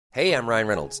Hey, I'm Ryan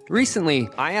Reynolds. Recently,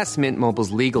 I asked Mint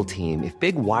Mobile's legal team if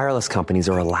big wireless companies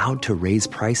are allowed to raise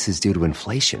prices due to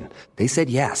inflation. They said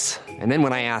yes. And then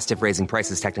when I asked if raising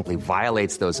prices technically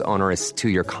violates those onerous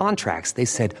two-year contracts, they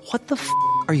said, "What the f***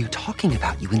 are you talking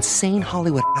about, you insane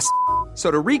Hollywood ass?" So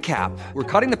to recap, we're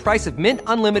cutting the price of Mint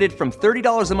Unlimited from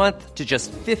 $30 a month to just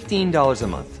 $15 a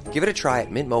month. Give it a try at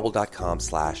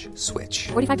mintmobile.com/switch.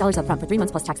 $45 up front for 3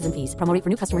 months plus taxes and fees. Promo rate for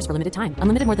new customers for limited time.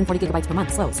 Unlimited more than 40 gigabytes per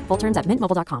month. Slows full terms at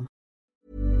mintmobile.com.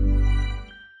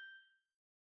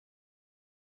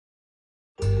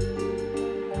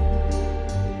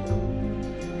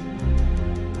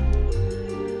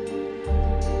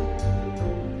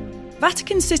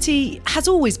 Vatican City has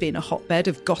always been a hotbed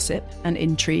of gossip and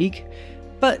intrigue,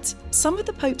 but some of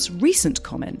the Pope's recent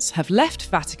comments have left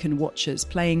Vatican watchers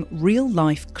playing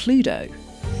real-life Cluedo.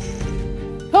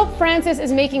 Pope Francis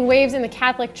is making waves in the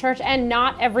Catholic Church, and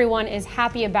not everyone is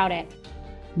happy about it.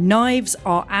 Knives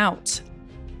are out.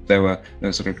 There was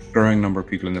a sort of growing number of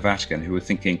people in the Vatican who were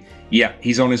thinking, yeah,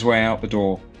 he's on his way out the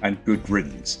door and good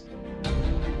riddance.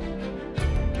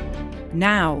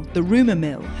 Now, the rumour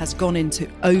mill has gone into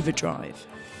overdrive.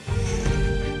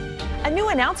 A new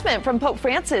announcement from Pope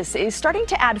Francis is starting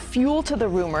to add fuel to the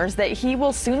rumors that he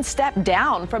will soon step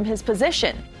down from his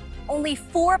position. Only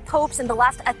 4 popes in the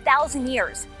last 1,000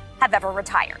 years have ever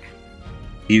retired.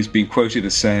 He's been quoted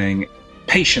as saying,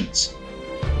 patience.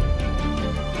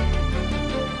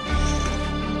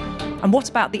 And what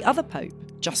about the other pope,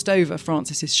 just over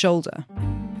Francis's shoulder?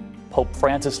 Pope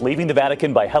Francis leaving the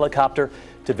Vatican by helicopter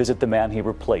to visit the man he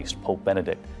replaced, Pope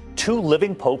Benedict. 2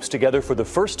 living popes together for the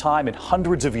first time in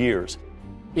hundreds of years.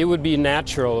 It would be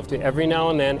natural to every now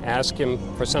and then ask him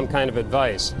for some kind of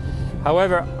advice.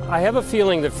 However, I have a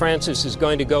feeling that Francis is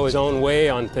going to go his own way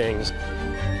on things.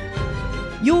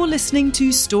 You're listening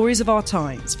to Stories of Our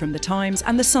Times from The Times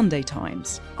and The Sunday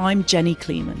Times. I'm Jenny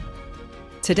Kleeman.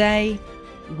 Today,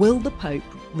 will the Pope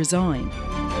resign?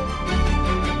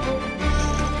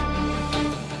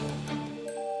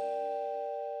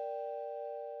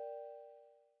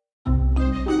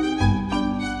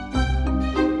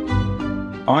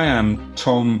 I am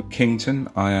Tom Kington.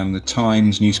 I am the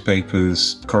Times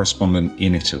newspaper's correspondent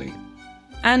in Italy.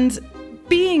 And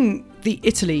being the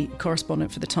Italy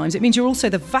correspondent for the Times, it means you're also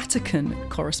the Vatican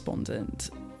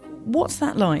correspondent. What's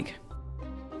that like?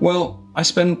 Well, I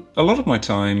spend a lot of my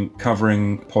time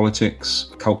covering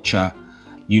politics, culture,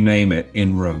 you name it,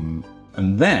 in Rome.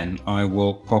 And then I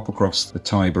will pop across the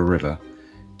Tiber River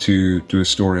to do a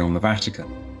story on the Vatican,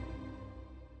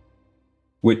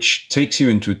 which takes you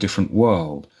into a different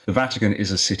world. The Vatican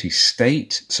is a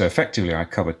city-state, so effectively I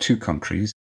cover 2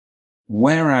 countries.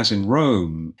 Whereas in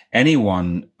Rome,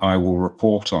 anyone I will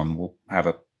report on will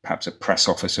have perhaps a press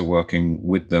officer working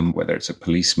with them, whether it's a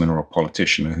policeman or a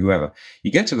politician or whoever.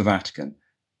 You get to the Vatican,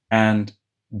 and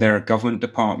there are government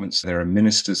departments, there are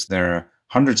ministers, there are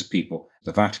hundreds of people.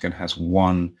 The Vatican has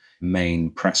one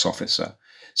main press officer.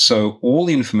 So all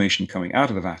the information coming out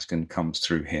of the Vatican comes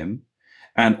through him,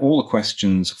 and all the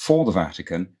questions for the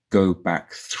Vatican go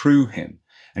back through him.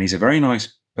 And he's a very nice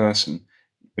person,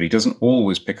 but he doesn't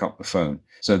always pick up the phone.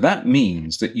 So that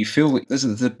means that you feel that there's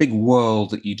a big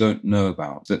world that you don't know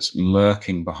about that's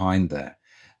lurking behind there.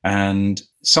 And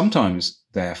sometimes,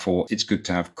 therefore, it's good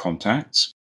to have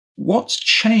contacts. What's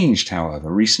changed,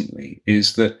 however, recently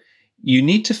is that you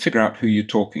need to figure out who you're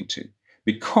talking to,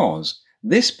 because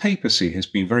this papacy has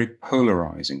been very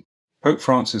polarizing. Pope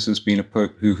Francis has been a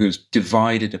pope who has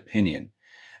divided opinion.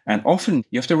 And often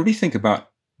you have to really think about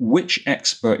which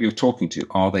expert you're talking to.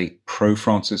 Are they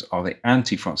pro-Francis? Are they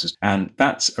anti-Francis? And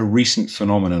that's a recent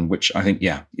phenomenon, which I think,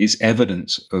 is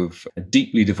evidence of a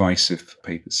deeply divisive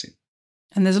papacy.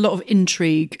 And there's a lot of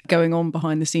intrigue going on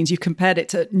behind the scenes. You've compared it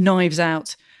to Knives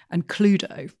Out and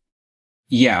Cluedo.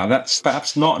 Yeah, that's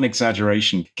perhaps not an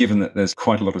exaggeration, given that there's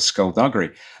quite a lot of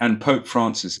skullduggery. And Pope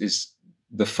Francis is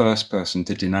the first person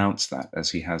to denounce that,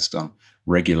 as he has done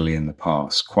regularly in the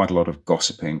past. Quite a lot of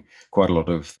gossiping, quite a lot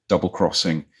of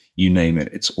double-crossing, you name it,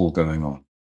 it's all going on.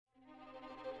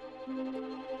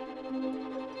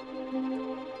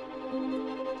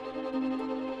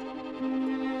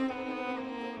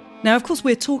 Now, of course,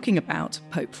 we're talking about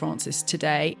Pope Francis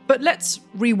today, but let's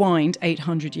rewind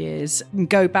 800 years and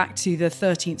go back to the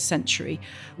 13th century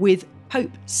with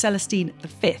Pope Celestine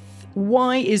V.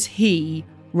 Why is he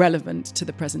relevant to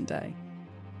the present day?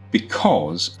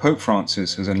 Because Pope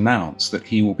Francis has announced that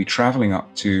he will be travelling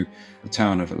up to the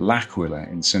town of L'Aquila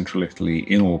in central Italy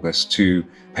in August to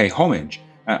pay homage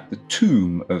at the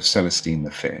tomb of Celestine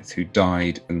V, who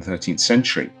died in the 13th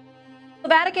century. The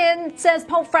Vatican says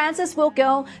Pope Francis will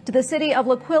go to the city of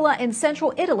L'Aquila in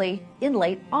central Italy in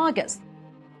late August.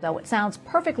 Though it sounds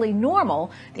perfectly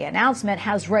normal, the announcement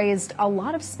has raised a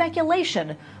lot of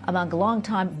speculation among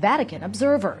longtime Vatican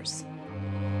observers.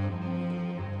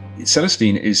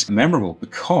 Celestine is memorable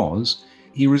because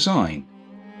he resigned.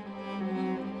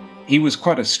 He was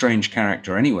quite a strange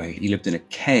character anyway. He lived in a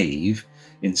cave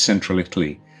in central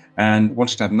Italy and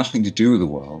wanted to have nothing to do with the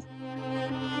world.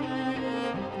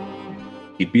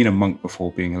 He'd been a monk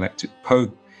before being elected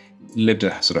pope, lived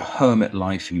a sort of hermit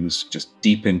life. He was just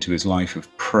deep into his life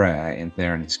of prayer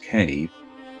there in his cave.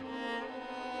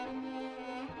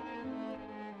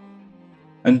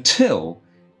 Until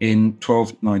in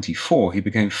 1294, he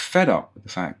became fed up with the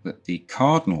fact that the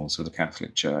cardinals of the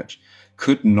Catholic Church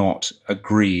could not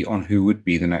agree on who would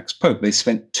be the next pope. They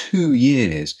spent 2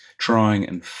 years trying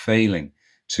and failing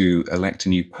to elect a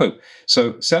new pope.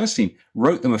 So Celestine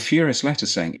wrote them a furious letter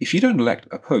saying, if you don't elect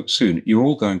a pope soon, you're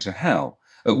all going to hell.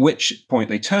 At which point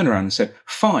they turned around and said,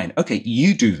 fine, okay,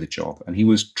 you do the job. And he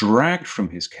was dragged from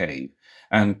his cave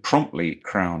and promptly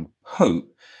crowned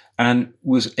pope, and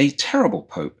was a terrible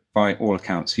pope by all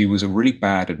accounts. He was a really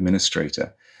bad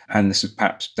administrator. And this is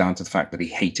perhaps down to the fact that he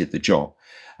hated the job.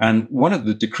 And one of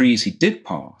the decrees he did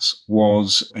pass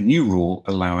was a new rule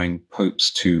allowing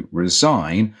popes to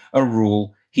resign, a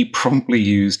rule he promptly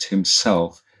used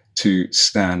himself to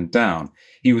stand down.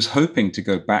 He was hoping to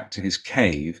go back to his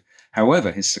cave.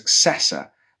 However, his successor,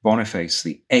 Boniface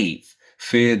VIII,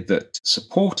 feared that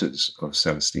supporters of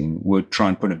Celestine would try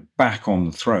and put him back on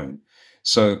the throne.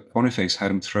 So Boniface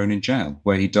had him thrown in jail,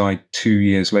 where he died 2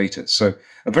 years later. So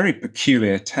a very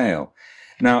peculiar tale.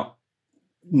 Now,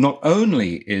 not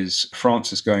only is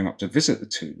Francis going up to visit the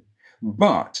tomb,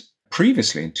 but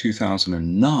previously in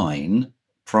 2009,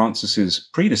 Francis's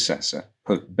predecessor,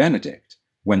 Pope Benedict,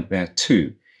 went there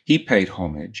too. He paid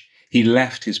homage. He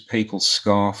left his papal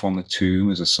scarf on the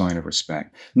tomb as a sign of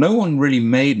respect. No one really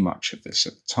made much of this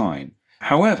at the time.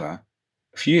 However,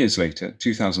 a few years later,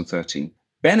 2013,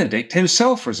 Benedict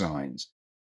himself resigns.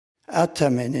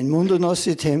 Atamen in mundo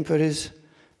nostri temporis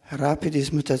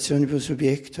rapidis mutationibus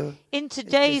subjecto. In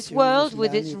today's world,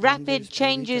 with its rapid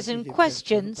changes and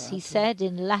questions, he said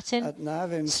in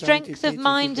Latin, strength of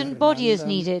mind and body is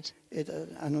needed.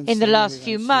 In the last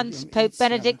few months, Pope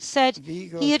Benedict said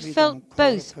he had felt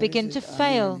both begin to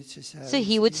fail, so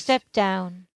he would step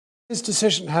down. His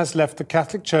decision has left the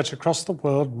Catholic Church across the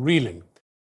world reeling.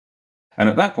 And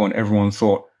at that point, everyone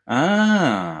thought,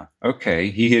 okay,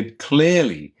 he had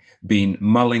clearly been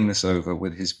mulling this over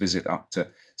with his visit up to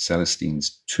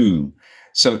Celestine's tomb.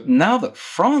 So now that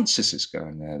Francis is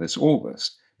going there this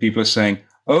August, people are saying,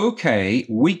 okay,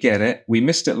 we get it. We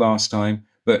missed it last time,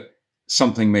 but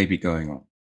something may be going on.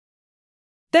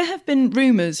 There have been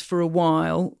rumours for a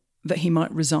while that he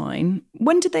might resign.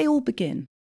 When did they all begin?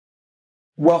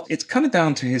 Well, it's kind of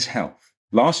down to his health.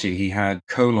 Last year, he had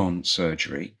colon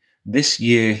surgery. This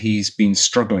year, he's been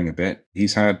struggling a bit.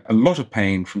 He's had a lot of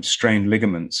pain from strained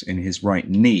ligaments in his right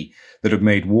knee that have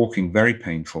made walking very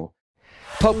painful.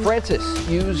 Pope Francis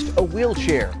used a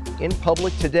wheelchair in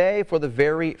public today for the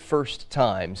very first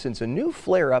time since a new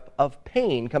flare-up of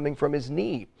pain coming from his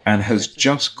knee. And has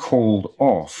just called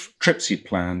off trips he'd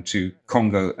planned to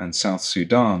Congo and South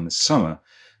Sudan this summer.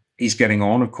 He's getting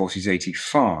on, of course, he's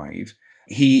 85.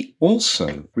 He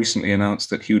also recently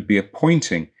announced that he would be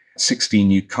appointing 16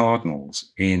 new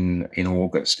cardinals in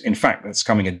August. In fact, that's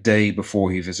coming a day before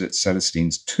he visits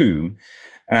Celestine's tomb.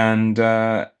 And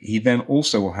he then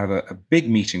also will have a big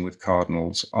meeting with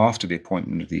cardinals after the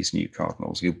appointment of these new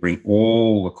cardinals. He'll bring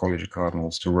all the College of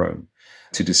Cardinals to Rome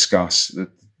to discuss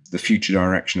the future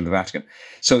direction of the Vatican.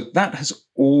 So that has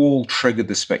all triggered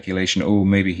the speculation,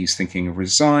 maybe he's thinking of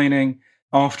resigning.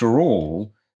 After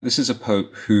all, this is a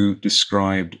pope who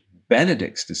described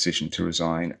Benedict's decision to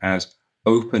resign as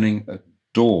opening a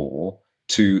door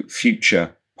to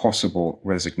future possible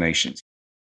resignations.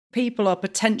 People are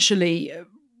potentially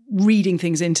reading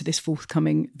things into this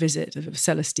forthcoming visit of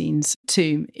Celestine's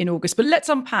tomb in August. But let's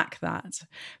unpack that.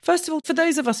 First of all, for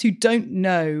those of us who don't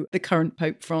know the current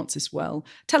Pope Francis well,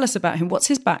 tell us about him. What's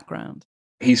his background?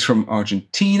 He's from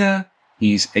Argentina.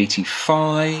 He's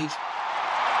 85.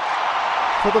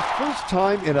 For the first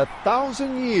time in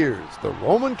 1,000 years, the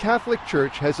Roman Catholic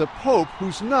Church has a pope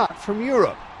who's not from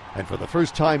Europe. And for the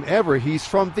first time ever, he's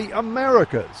from the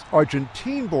Americas.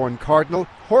 Argentine-born Cardinal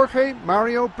Jorge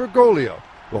Mario Bergoglio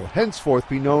will henceforth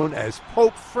be known as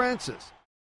Pope Francis.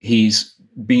 He's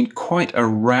been quite a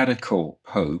radical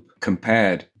pope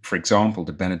compared, for example,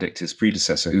 to Benedict, his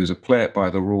predecessor, who was a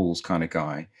play-it-by-the-rules kind of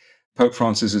guy. Pope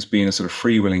Francis has been a sort of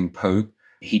free-willing pope.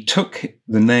 He took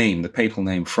the papal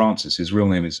name Francis. His real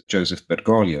name is Joseph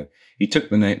Bergoglio. He took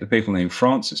the papal name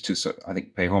Francis to, I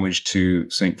think, pay homage to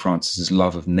St. Francis's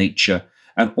love of nature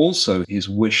and also his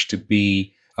wish to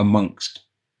be amongst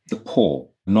the poor,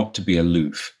 not to be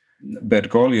aloof.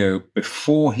 Bergoglio,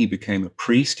 before he became a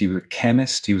priest, he was a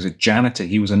chemist, he was a janitor,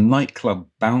 he was a nightclub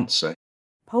bouncer.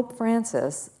 Pope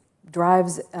Francis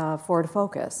drives forward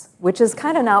focus, which is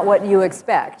kind of not what you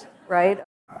expect, right?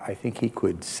 I think he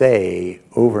could say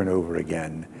over and over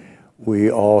again, we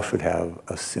all should have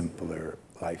a simpler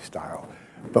lifestyle.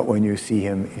 But when you see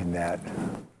him in that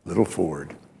little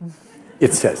Ford,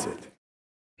 it says it.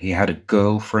 He had a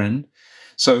girlfriend,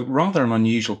 so rather an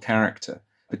unusual character,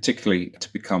 particularly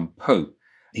to become Pope.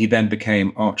 He then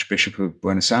became Archbishop of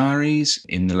Buenos Aires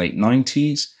in the late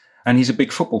 90s, and he's a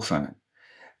big football fan.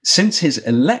 Since his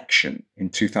election in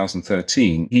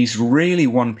 2013, he's really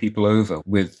won people over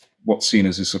with what's seen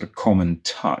as a sort of common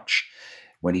touch.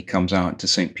 When he comes out to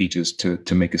St. Peter's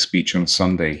to make a speech on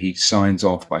Sunday, he signs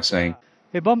off by saying,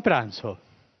 "E buon pranzo."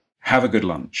 Have a good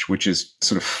lunch, which is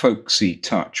sort of folksy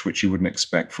touch, which you wouldn't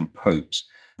expect from popes.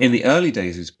 In the early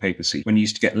days of his papacy, when he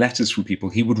used to get letters from people,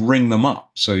 he would ring them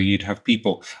up. So you'd have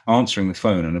people answering the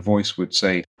phone and a voice would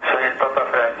say,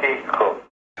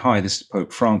 "Hi, this is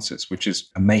Pope Francis," which is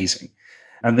amazing.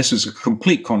 And this was a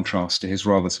complete contrast to his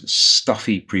rather sort of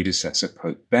stuffy predecessor,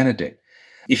 Pope Benedict.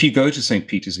 If you go to St.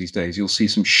 Peter's these days, you'll see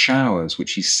some showers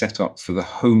which he's set up for the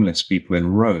homeless people in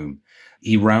Rome.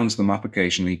 He rounds them up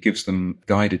occasionally, gives them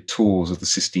guided tours of the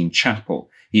Sistine Chapel.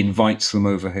 He invites them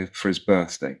over for his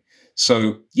birthday.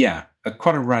 So, yeah,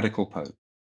 quite a radical pope.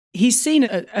 He's seen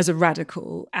as a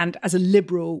radical and as a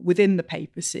liberal within the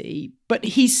papacy, but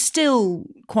he's still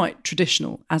quite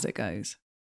traditional as it goes.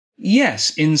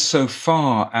 Yes,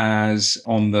 insofar as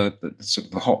on the sort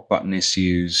of the hot button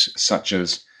issues, such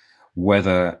as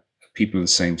whether people of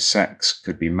the same sex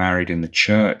could be married in the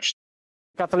church.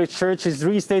 The Catholic Church is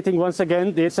restating once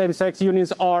again the same-sex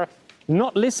unions are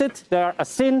not licit, they are a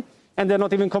sin, and they're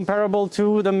not even comparable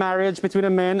to the marriage between a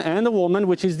man and a woman,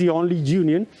 which is the only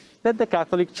union that the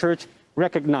Catholic Church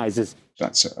recognizes.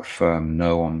 That's a firm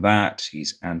no on that.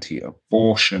 He's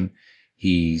anti-abortion.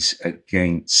 He's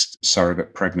against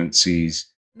surrogate pregnancies.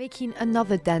 Making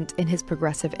another dent in his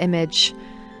progressive image,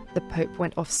 the Pope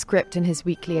went off script in his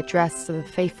weekly address to the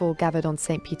faithful gathered on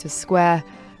St. Peter's Square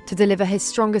to deliver his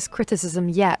strongest criticism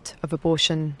yet of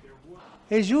abortion.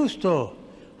 Is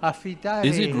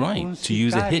it right to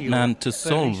use a hitman to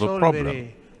solve a problem?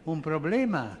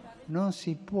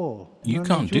 You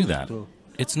can't do that.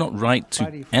 It's not right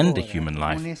to end a human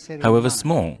life, however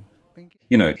small.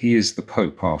 You know, he is the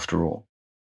Pope after all.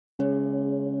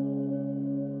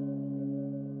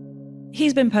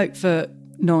 He's been Pope for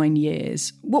 9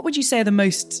 years. What would you say are the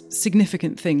most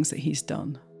significant things that he's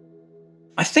done?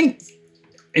 I think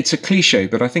it's a cliche,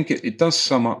 but I think it does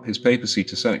sum up his papacy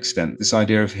to some extent. This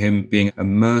idea of him being a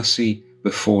mercy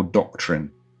before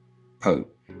doctrine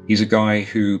Pope. He's a guy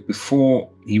who, before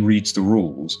he reads the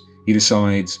rules, he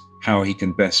decides how he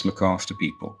can best look after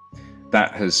people.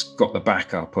 That has got the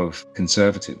backup of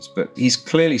conservatives, but he's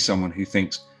clearly someone who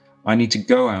thinks, I need to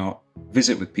go out,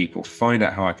 visit with people, find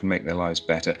out how I can make their lives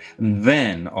better, and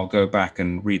then I'll go back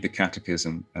and read the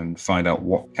catechism and find out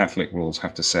what Catholic rules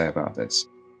have to say about this.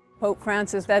 Pope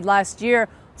Francis said last year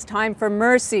it's time for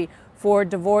mercy for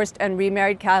divorced and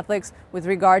remarried Catholics with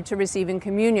regard to receiving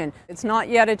communion. It's not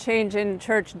yet a change in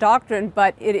church doctrine,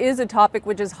 but it is a topic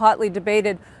which is hotly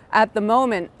debated at the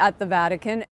moment at the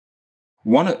Vatican.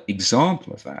 One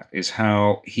example of that is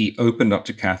how he opened up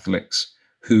to Catholics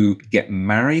who get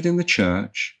married in the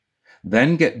church,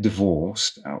 then get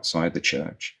divorced outside the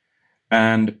church.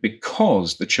 And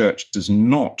because the church does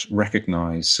not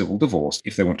recognize civil divorce,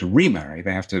 if they want to remarry,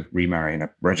 they have to remarry in a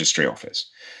registry office.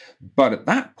 But at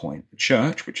that point, the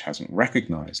church, which hasn't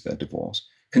recognized their divorce,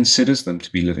 considers them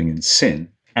to be living in sin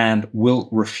and will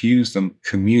refuse them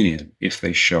communion if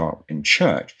they show up in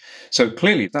church. So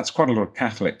clearly, that's quite a lot of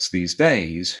Catholics these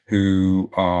days who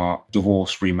are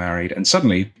divorced, remarried, and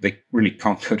suddenly they really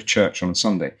can't go to church on a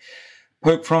Sunday.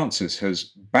 Pope Francis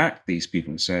has backed these people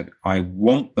and said, I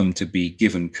want them to be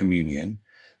given communion.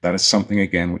 That is something,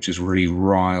 again, which has really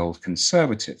riled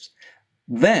conservatives.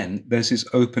 Then there's his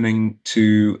opening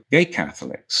to gay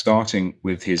Catholics, starting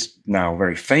with his now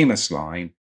very famous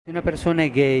line,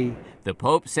 the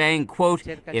Pope saying, quote,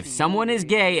 if someone is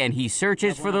gay and he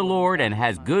searches for the Lord and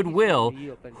has goodwill,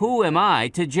 who am I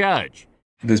to judge?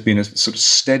 There's been a sort of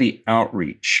steady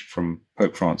outreach from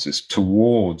Pope Francis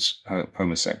towards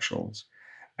homosexuals.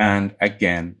 And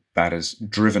again, that has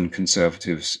driven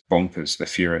conservatives bonkers. They're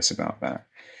furious about that.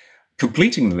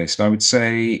 Completing the list, I would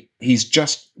say he's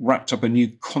just wrapped up a new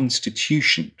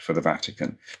constitution for the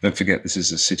Vatican. Don't forget, this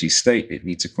is a city-state. It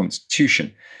needs a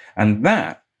constitution. And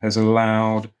that has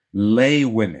allowed lay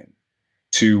women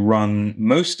to run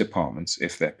most departments,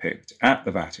 if they're picked, at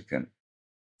the Vatican.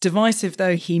 Divisive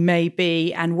though he may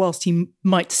be, and whilst he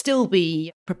might still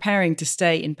be preparing to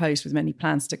stay in post with many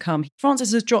plans to come,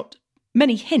 Francis has dropped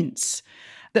many hints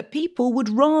that people would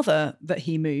rather that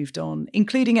he moved on,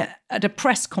 including at a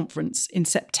press conference in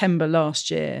September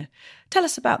last year. Tell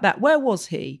us about that. Where was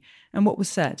he and what was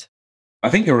said? I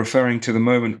think you're referring to the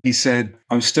moment he said,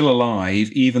 "I'm still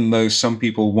alive, even though some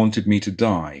people wanted me to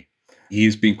die."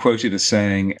 He's been quoted as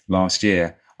saying last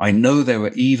year, "I know there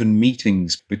were even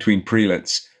meetings between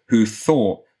prelates who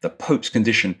thought the Pope's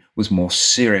condition was more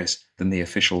serious than the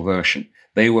official version.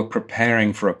 They were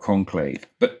preparing for a conclave.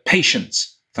 But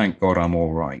patience, thank God I'm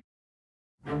all right."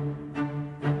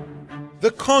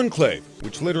 The conclave,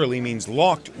 which literally means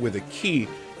locked with a key,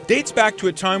 dates back to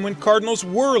a time when cardinals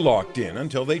were locked in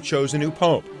until they chose a new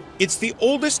pope. It's the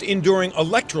oldest enduring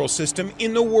electoral system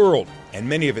in the world, and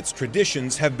many of its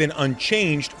traditions have been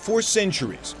unchanged for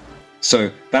centuries.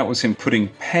 So that was him putting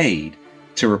paid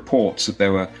to reports that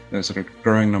there was a sort of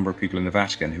growing number of people in the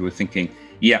Vatican who were thinking,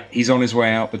 yeah, he's on his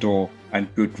way out the door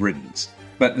and good riddance.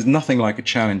 But there's nothing like a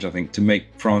challenge, I think, to make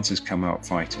Francis come out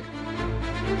fighting.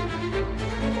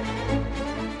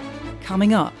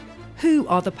 Coming up, who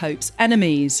are the Pope's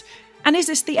enemies? And is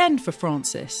this the end for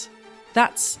Francis?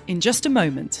 That's in just a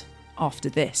moment after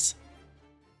this.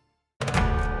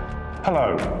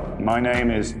 Hello, my name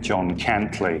is John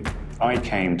Cantley. I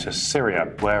came to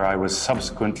Syria, where I was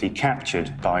subsequently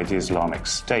captured by the Islamic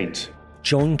State.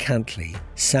 John Cantley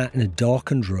sat in a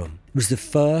darkened room. It was the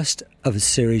first of a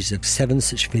series of 7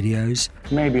 such videos.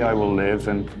 Maybe I will live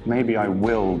and maybe I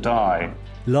will die.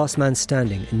 Last Man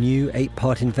Standing, a new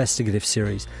 8-part investigative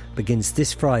series, begins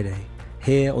this Friday,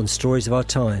 here on Stories of Our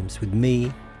Times, with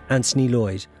me, Anthony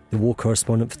Lloyd, the war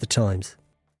correspondent for The Times.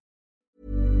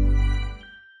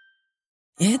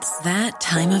 It's that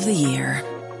time of the year.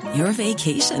 Your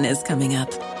vacation is coming up.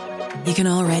 You can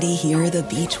already hear the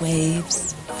beach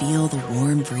waves, feel the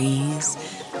warm breeze,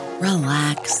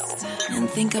 relax, and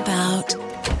think about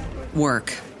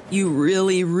work. You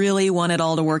really, really want it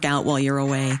all to work out while you're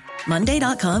away.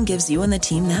 Monday.com gives you and the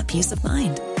team that peace of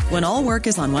mind. When all work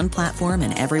is on one platform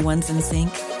and everyone's in sync,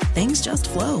 things just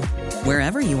flow.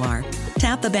 Wherever you are,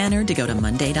 tap the banner to go to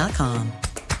Monday.com.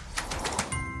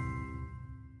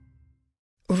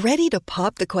 Ready to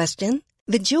pop the question?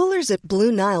 The jewelers at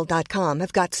BlueNile.com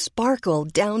have got sparkle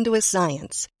down to a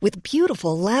science with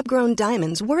beautiful lab-grown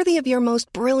diamonds worthy of your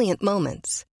most brilliant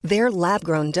moments. Their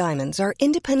lab-grown diamonds are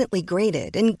independently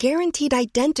graded and guaranteed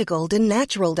identical to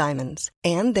natural diamonds,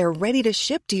 and they're ready to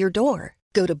ship to your door.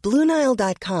 Go to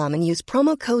BlueNile.com and use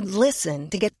promo code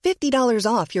LISTEN to get $50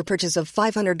 off your purchase of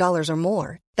 $500 or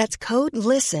more. That's code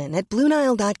LISTEN at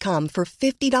BlueNile.com for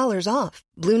 $50 off.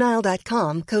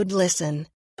 BlueNile.com, code LISTEN.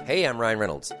 Hey, I'm Ryan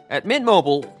Reynolds. At Mint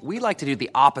Mobile, we like to do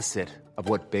the opposite of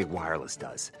what Big Wireless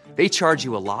does. They charge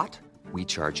you a lot, we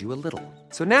charge you a little.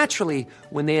 So naturally,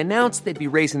 when they announced they'd be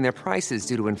raising their prices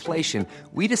due to inflation,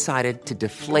 we decided to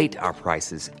deflate our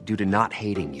prices due to not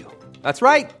hating you. That's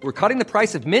right. We're cutting the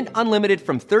price of Mint Unlimited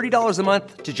from $30 a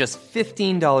month to just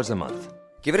 $15 a month.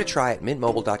 Give it a try at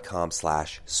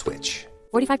mintmobile.com/switch.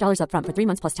 $45 up front for 3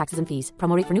 months plus taxes and fees.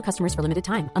 Promo rate for new customers for limited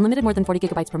time. Unlimited more than 40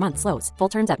 gigabytes per month. Slows full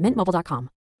terms at mintmobile.com.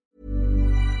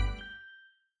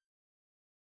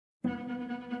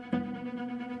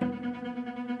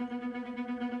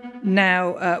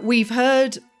 Now, we've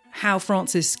heard how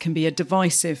Francis can be a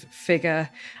divisive figure,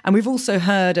 and we've also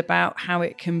heard about how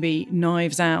it can be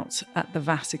knives out at the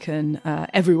Vatican.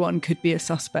 Everyone could be a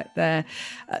suspect there.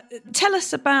 Tell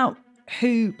us about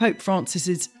who Pope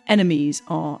Francis's enemies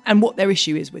are and what their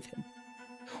issue is with him.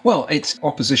 Well, it's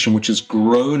opposition which has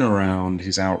grown around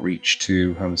his outreach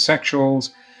to homosexuals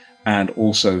and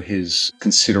also his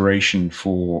consideration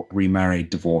for remarried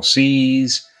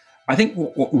divorcees. I think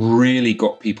what really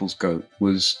got people's goat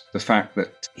was the fact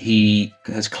that he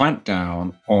has clamped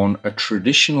down on a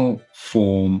traditional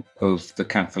form of the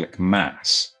Catholic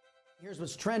Mass. Here's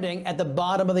what's trending at the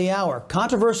bottom of the hour.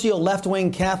 Controversial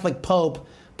left-wing Catholic Pope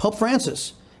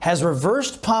Francis has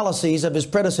reversed policies of his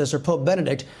predecessor, Pope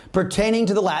Benedict, pertaining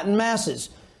to the Latin Masses.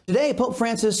 Today, Pope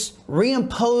Francis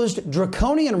reimposed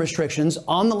draconian restrictions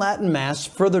on the Latin Mass,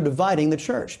 further dividing the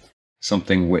Church.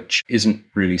 Something which isn't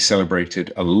really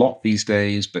celebrated a lot these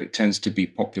days, but it tends to be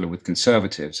popular with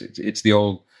conservatives. It's the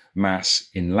old Mass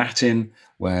in Latin,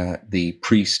 where the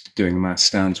priest doing the Mass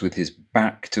stands with his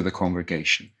back to the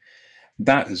congregation.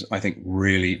 That has, I think,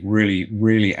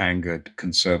 really angered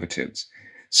conservatives.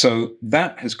 So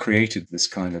that has created this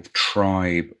kind of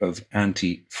tribe of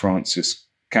anti-Francis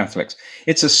Catholics.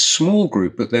 It's a small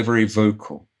group, but they're very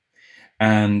vocal.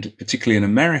 And particularly in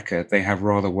America, they have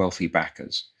rather wealthy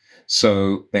backers.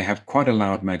 So they have quite a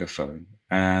loud megaphone,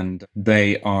 and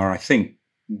they are, I think,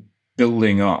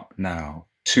 building up now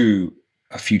to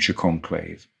a future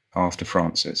conclave after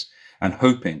Francis, and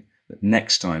hoping that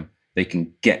next time they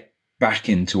can get back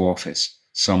into office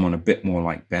someone a bit more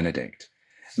like Benedict.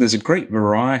 There's a great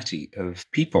variety of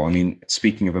people. I mean,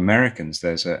 speaking of Americans,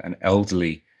 there's an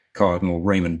elderly Cardinal,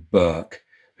 Raymond Burke,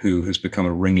 who has become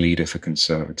a ringleader for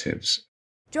conservatives.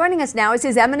 Joining us now is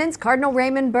His Eminence Cardinal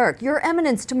Raymond Burke. Your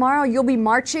Eminence, tomorrow you'll be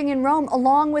marching in Rome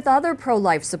along with other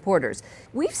pro-life supporters.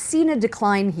 We've seen a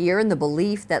decline here in the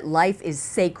belief that life is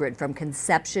sacred from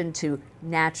conception to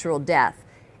natural death.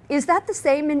 Is that the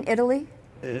same in Italy?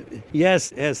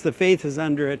 Yes, as the faith is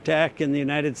under attack in the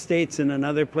United States and in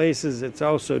other places, it's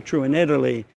also true in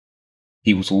Italy.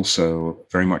 He was also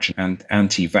very much an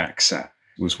anti-vaxxer,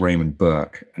 was Raymond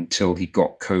Burke, until he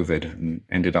got COVID and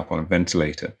ended up on a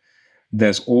ventilator.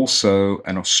 There's also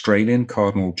an Australian,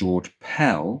 Cardinal George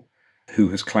Pell, who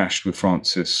has clashed with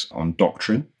Francis on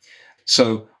doctrine.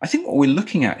 So I think what we're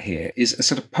looking at here is a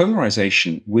sort of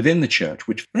polarization within the church,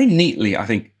 which very neatly, I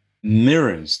think,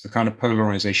 mirrors the kind of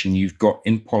polarization you've got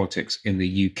in politics in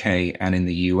the UK and in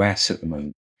the US at the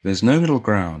moment. There's no middle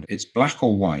ground. It's black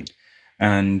or white.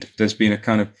 And there's been a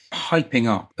kind of hyping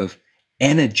up of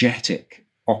energetic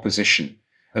opposition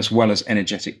as well as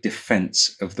energetic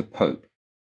defense of the Pope.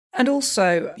 And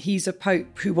also, he's a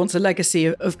pope who wants a legacy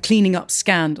of cleaning up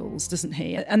scandals, doesn't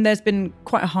he? And there's been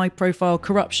quite a high-profile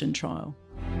corruption trial.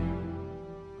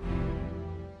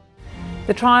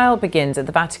 The trial begins at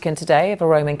the Vatican today of a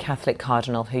Roman Catholic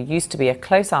cardinal who used to be a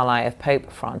close ally of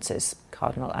Pope Francis.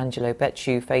 Cardinal Angelo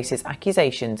Becciu faces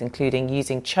accusations including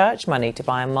using church money to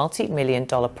buy a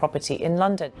multi-million-dollar property in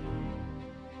London.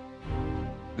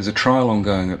 There's a trial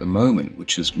ongoing at the moment,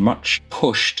 which is much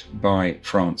pushed by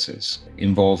Francis,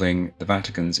 involving the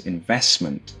Vatican's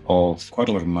investment of quite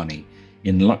a lot of money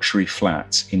in luxury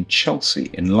flats in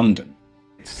Chelsea, in London.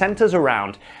 It centres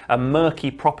around a murky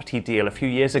property deal a few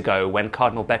years ago when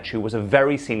Cardinal Becciu was a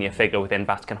very senior figure within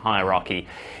Vatican hierarchy,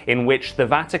 in which the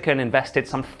Vatican invested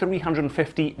some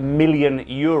 350 million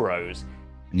euros.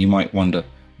 And you might wonder,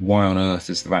 why on earth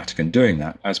is the Vatican doing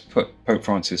that? As Pope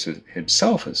Francis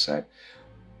himself has said,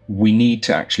 we need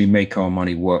to actually make our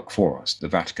money work for us. The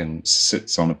Vatican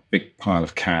sits on a big pile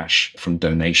of cash from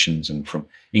donations and from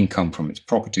income from its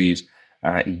properties.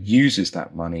 It uses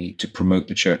that money to promote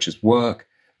the church's work.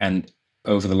 And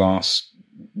over the last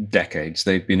decades,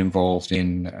 they've been involved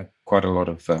in quite a lot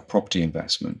of property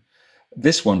investment.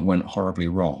 This one went horribly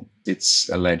wrong. It's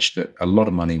alleged that a lot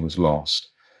of money was lost.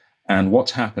 And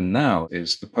what's happened now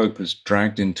is the Pope has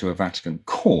dragged into a Vatican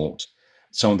court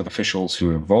some of the officials who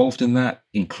are involved in that,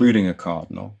 including a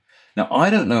cardinal. Now, I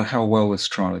don't know how well this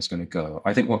trial is going to go.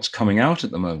 I think what's coming out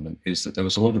at the moment is that there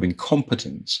was a lot of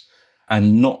incompetence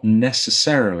and not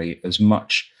necessarily as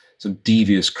much sort of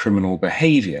devious criminal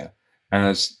behavior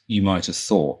as you might have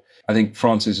thought. I think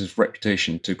Francis's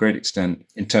reputation, to a great extent,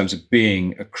 in terms of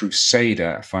being a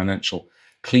crusader, a financial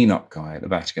cleanup guy at the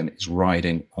Vatican, is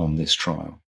riding on this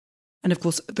trial. And of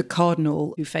course, the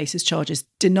cardinal who faces charges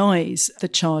denies the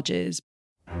charges.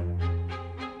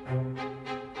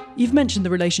 You've mentioned the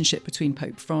relationship between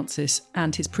Pope Francis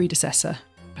and his predecessor,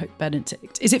 Pope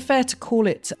Benedict. Is it fair to call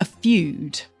it a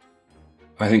feud?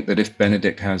 I think that if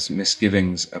Benedict has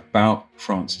misgivings about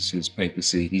Francis's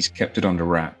papacy, he's kept it under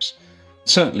wraps.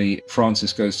 Certainly,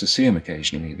 Francis goes to see him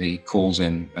occasionally. He calls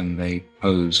in and they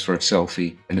pose for a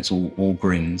selfie, and it's all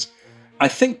grins. I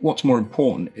think what's more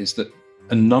important is that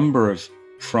a number of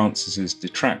Francis's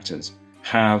detractors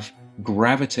have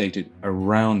gravitated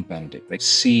around Benedict. They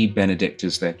see Benedict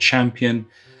as their champion.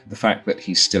 The fact that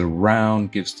he's still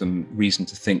around gives them reason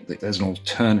to think that there's an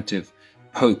alternative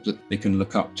pope that they can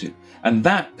look up to. And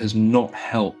that has not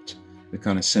helped the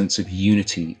kind of sense of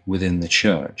unity within the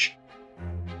church.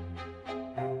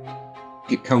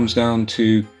 It comes down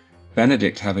to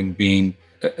Benedict having been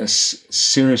a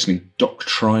seriously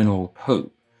doctrinal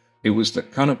pope. It was the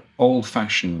kind of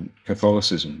old-fashioned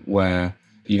Catholicism where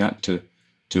you had to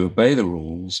obey the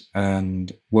rules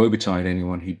and woe betide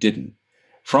anyone who didn't.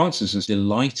 Francis is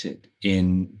delighted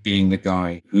in being the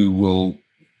guy who will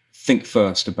think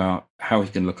first about how he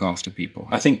can look after people.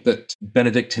 I think that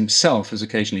Benedict himself has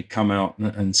occasionally come out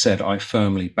and said, I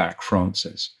firmly back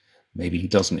Francis. Maybe he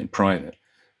doesn't in private,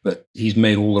 but he's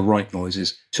made all the right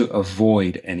noises to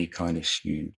avoid any kind of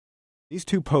feud. These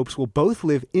two popes will both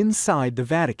live inside the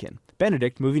Vatican,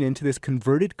 Benedict moving into this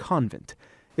converted convent.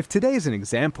 If today is an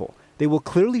example, they will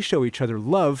clearly show each other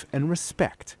love and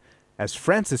respect. As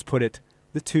Francis put it,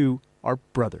 the two are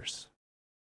brothers.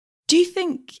 Do you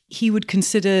think he would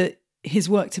consider his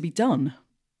work to be done?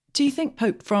 Do you think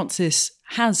Pope Francis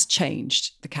has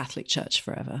changed the Catholic Church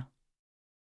forever?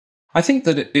 I think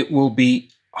that it will be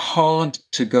hard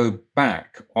to go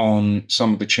back on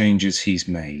some of the changes he's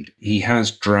made. He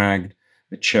has dragged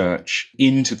the church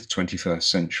into the 21st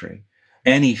century.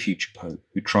 Any future pope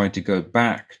who tried to go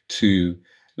back to,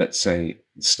 let's say,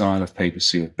 the style of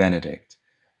papacy of Benedict,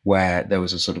 where there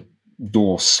was a sort of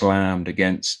door slammed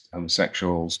against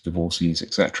homosexuals, divorcees,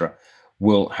 etc.,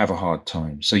 will have a hard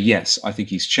time. So yes, I think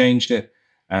he's changed it.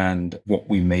 And what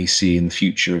we may see in the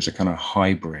future is a kind of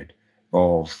hybrid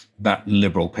of that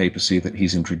liberal papacy that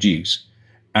he's introduced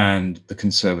and the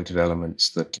conservative elements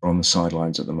that are on the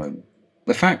sidelines at the moment.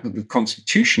 The fact that the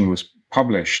Constitution was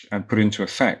published and put into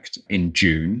effect in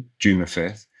June the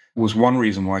 5th, was one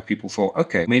reason why people thought,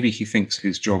 okay, maybe he thinks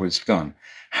his job is done.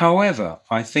 However,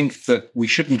 I think that we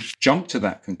shouldn't jump to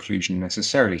that conclusion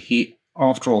necessarily. He,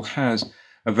 after all, has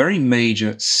a very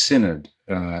major synod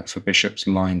for bishops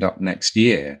lined up next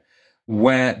year,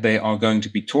 where they are going to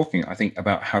be talking, I think,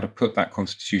 about how to put that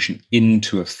constitution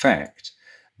into effect.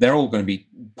 They're all going to be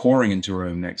pouring into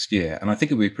Rome next year. And I think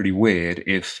it would be pretty weird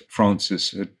if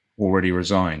Francis had already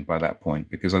resigned by that point,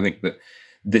 because I think that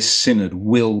this synod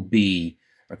will be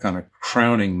a kind of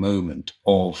crowning moment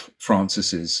of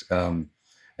Francis's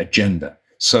agenda.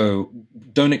 So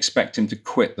don't expect him to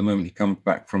quit the moment he comes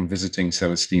back from visiting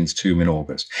Celestine's tomb in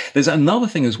August. There's another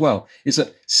thing as well, is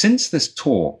that since this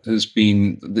talk has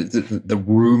been, the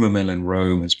rumor mill in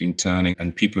Rome has been turning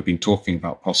and people have been talking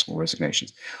about possible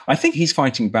resignations, I think he's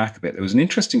fighting back a bit. There was an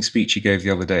interesting speech he gave the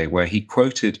other day where he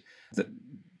quoted the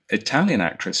Italian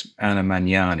actress Anna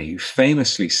Magnani, who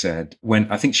famously said, when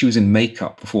I think she was in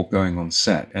makeup before going on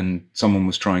set and someone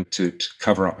was trying to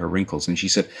cover up her wrinkles, and she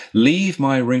said, "Leave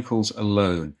my wrinkles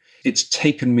alone. It's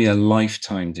taken me a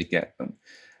lifetime to get them."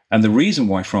 And the reason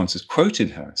why Francis quoted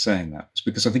her saying that was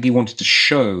because I think he wanted to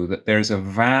show that there is a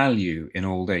value in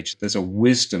old age. There's a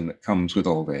wisdom that comes with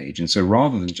old age. And so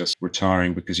rather than just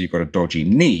retiring because you've got a dodgy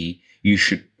knee, you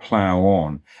should plow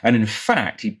on. And in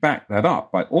fact, he backed that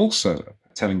up by also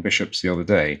telling bishops the other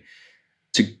day,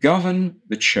 to govern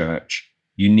the church,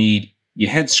 you need your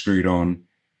head screwed on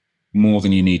more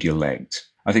than you need your legs.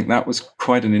 I think that was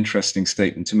quite an interesting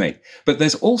statement to make. But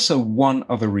there's also one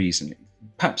other reason,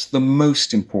 perhaps the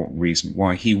most important reason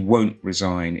why he won't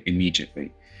resign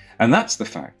immediately. And that's the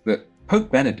fact that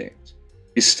Pope Benedict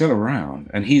is still around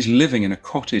and he's living in a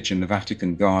cottage in the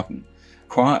Vatican garden,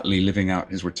 quietly living out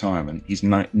his retirement. He's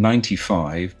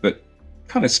 95, but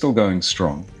kind of still going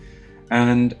strong.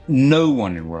 And no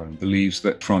one in Rome believes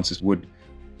that Francis would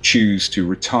choose to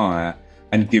retire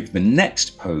and give the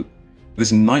next pope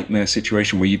this nightmare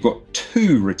situation where you've got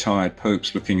two retired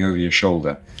popes looking over your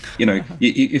shoulder. You know,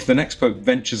 if the next pope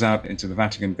ventures out into the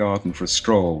Vatican garden for a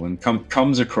stroll and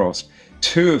comes across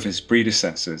two of his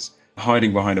predecessors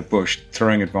hiding behind a bush,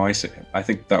 throwing advice at him, I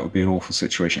think that would be an awful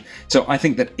situation. So I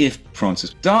think that if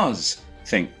Francis does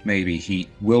think maybe he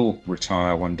will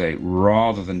retire one day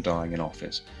rather than dying in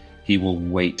office, he will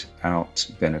wait out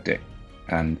Benedict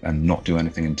and not do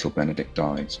anything until Benedict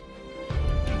dies.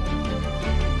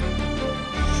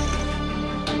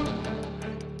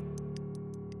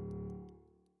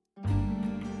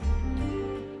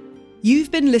 You've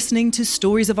been listening to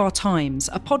Stories of Our Times,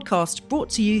 a podcast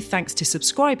brought to you thanks to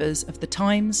subscribers of The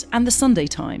Times and The Sunday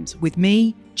Times, with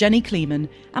me, Jenny Kleeman,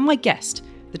 and my guest,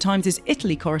 The Times'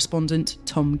 Italy correspondent,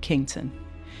 Tom Kington.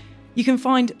 You can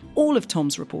find all of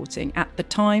Tom's reporting at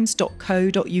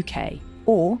thetimes.co.uk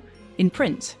or in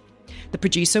print. The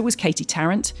producer was Katie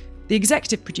Tarrant, the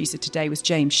executive producer today was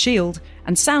James Shield,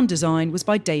 and sound design was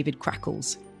by David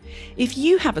Crackles. If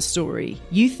you have a story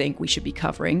you think we should be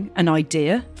covering, an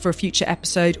idea for a future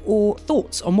episode, or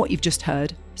thoughts on what you've just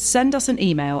heard, send us an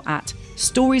email at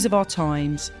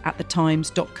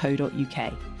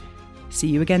storiesofourtimes@thetimes.co.uk. See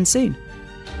you again soon.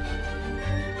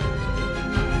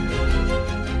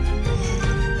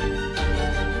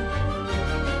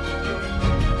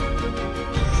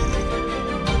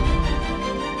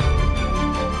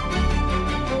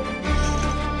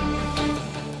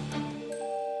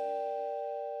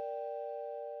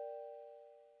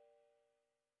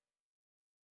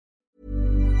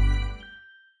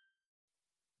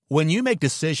 When you make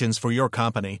decisions for your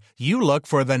company, you look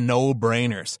for the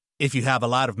no-brainers. If you have a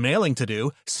lot of mailing to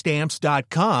do,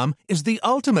 Stamps.com is the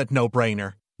ultimate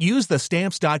no-brainer. Use the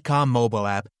Stamps.com mobile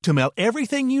app to mail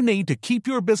everything you need to keep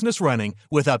your business running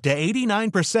with up to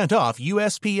 89% off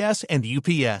USPS and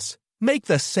UPS. Make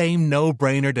the same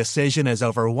no-brainer decision as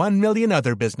over 1 million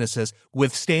other businesses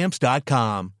with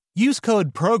Stamps.com. Use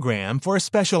code PROGRAM for a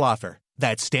special offer.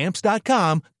 That's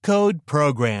Stamps.com, code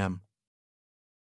PROGRAM.